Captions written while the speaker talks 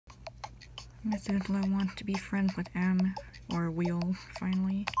Methods I want to be friends with M or Wheels,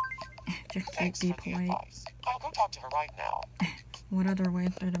 finally. Just be polite. I'll go talk to her right now. What other way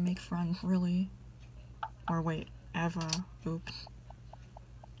is there to make friends, really? Or wait, Eva. Oops.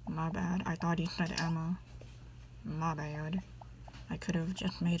 My bad. I thought he said Emma. My bad. I could have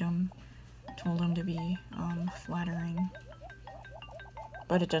just made him, told him to be, flattering.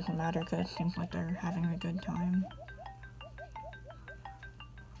 But it doesn't matter because it seems like they're having a good time.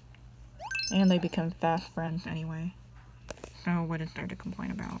 And they become fast friends anyway. So what is there to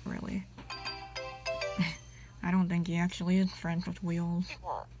complain about, really? I don't think he actually is friends with Wheels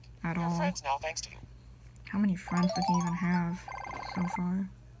at all. We're friends now, thanks to you. How many friends does he even have so far?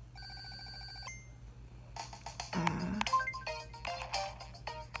 I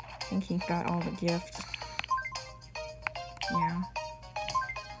think he's got all the gifts. Yeah.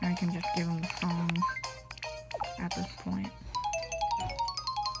 I can just give him the songs at this point.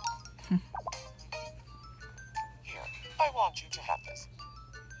 Here, I want you to have this.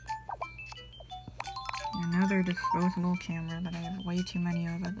 Another disposable camera that I have way too many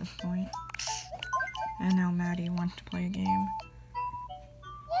of at this point. And now Maddie wants to play a game.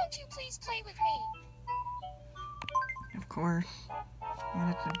 Won't you please play with me? Of course.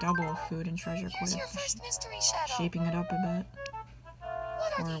 And it's a double food and treasure Here's quiz. your first mystery shadow. Shaping it up a bit.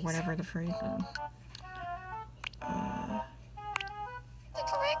 What are Or these? whatever the phrase is. The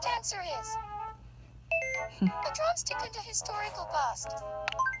correct answer is a drumstick and a historical bust.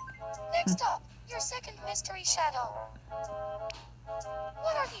 Next up, your second mystery shadow.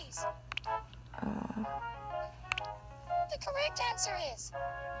 What are these? The correct answer is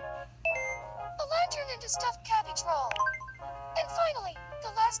a lantern and a stuffed cabbage roll. And finally, the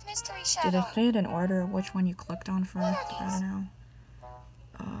last mystery Did shadow. it say it in order which one you clicked on first? What are I these? don't know.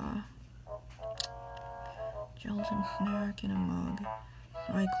 Gelatin snack in a mug.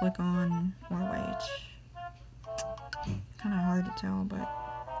 So I click on, or wait. Kind of hard to tell, but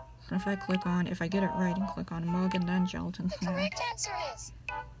so if I click on, if I get it right and click on mug and then gelatin The snack, correct answer is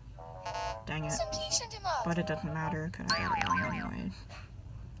dang it. some quiche and a mug. But it doesn't matter because I got it wrong anyways.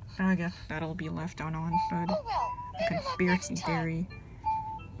 So I guess that'll be left unanswered. Oh well, A better luck conspiracy next time. theory.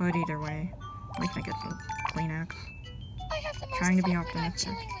 But either way, at least I get some Kleenex. I have the most Trying to be fun when I'm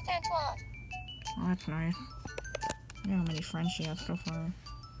optimistic. chilling with Antoine. Well, that's nice. I know how many friends she has so far.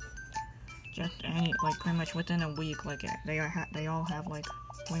 Just like pretty much within a week, like they all have like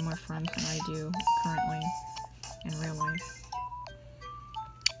way more friends than I do currently in real life.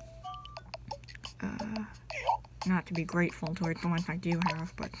 Not to be grateful towards the ones I do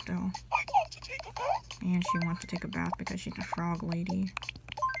have, but still. I want to take a bath. And she wants to take a bath because she's a frog lady.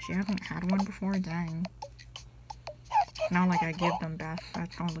 She hasn't had one before, dang. It's not like I give them baths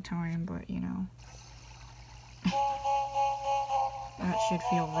all the time, but you know. That should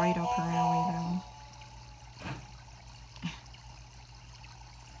feel right up her alley, though.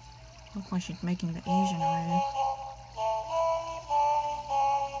 Looks like she's making the Asian eyes.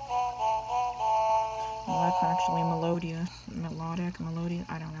 Well, that's actually melodious. Melodic, I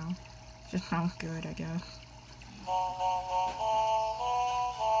don't know. Just sounds good, I guess.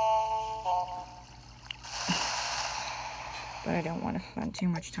 But I don't want to spend too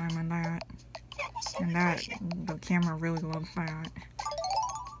much time on that. And that, the camera really loves that.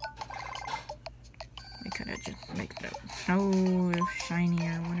 They could have just made it so shiny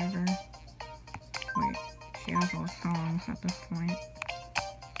or whatever. Wait, she has all songs at this point.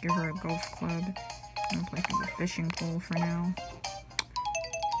 Give her a golf club. And place a fishing pole for now.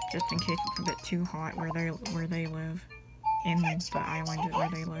 Just in case it's a bit too hot where they live. In the island where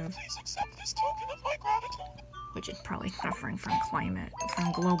they live. Please accept this token of my gratitude. Which is probably suffering from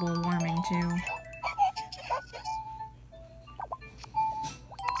from global warming too. I want you to have this.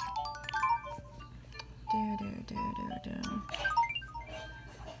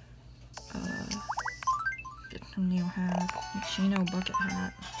 Get some new hats. Chino bucket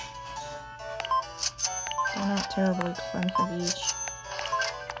hat. They're not terribly expensive each.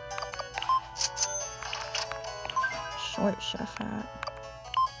 Short chef hat.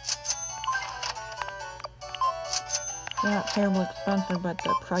 They're not terribly expensive, but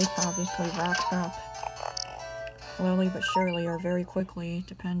the price obviously racks up. Slowly but surely, or very quickly,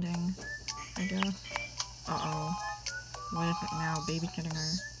 depending, I guess. Uh-oh. What is it now? Babysitting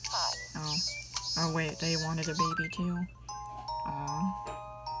her? Oh. Oh wait, they wanted a baby too.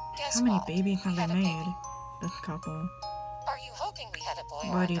 Aw. Guess How many what? babies have We they had a made? baby. This couple. Are you hoping we had a boy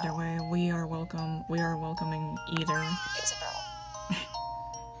or a But girl? either way, we are welcoming either. It's a girl.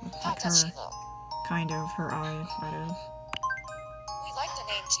 Looks How like does her, she look? kind of, her eyes, that is. We like the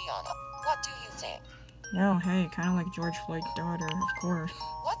name Gianna. What do you think? No, hey, kind of like George Floyd's daughter, of course.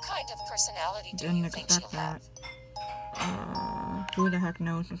 What kind kind of personality do Didn't you think she'll expect have? that. Who the heck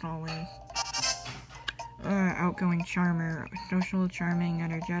knows as always. Outgoing charmer, social, charming,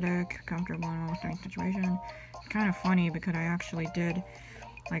 energetic, comfortable in almost any situation. It's kind of funny because I actually did,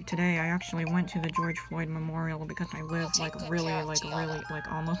 like today, I actually went to the George Floyd Memorial because I live like really,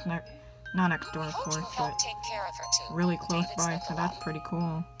 almost not next door of Won't you course, help but take care of her too? really close David's by, look so a that's lot. pretty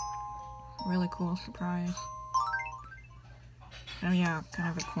cool. Really cool surprise. So yeah, kind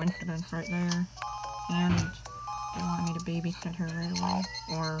of a coincidence right there. And they want me to babysit her right away.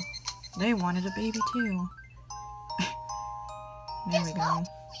 Or they wanted a baby too. There we Guess go. what?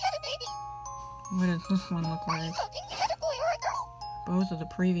 We had a baby. What does this one look Are you like? hoping we had a boy or a girl? Both of the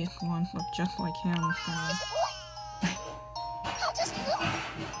previous ones look just like him, so It's a boy. How does he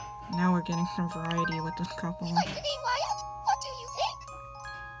look? now we're getting some variety with this couple. You like the name Wyatt? What do you think?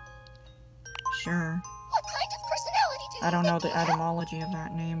 Sure. What kind of personality do you I don't know think the he'll have? etymology of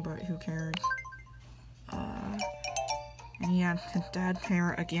that name, but who cares? And yeah, it's his dad's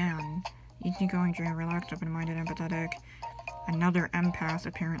hair again. Easygoing, dream, relaxed, open-minded, empathetic. Another empath,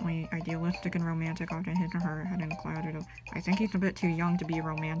 apparently. Idealistic and romantic, often his or her head in a cloud. I think he's a bit too young to be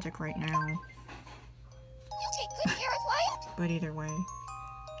romantic right now. You take good care of Wyatt. But either way, We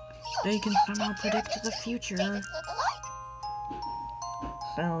hope they you can help somehow take care of predict him the too. future. David's look alike.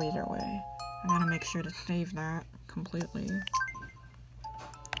 So either way, I gotta make sure to save that completely.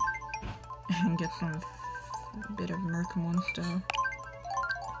 And get some bit of Merc Monster.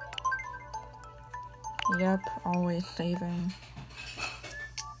 Yep, always saving.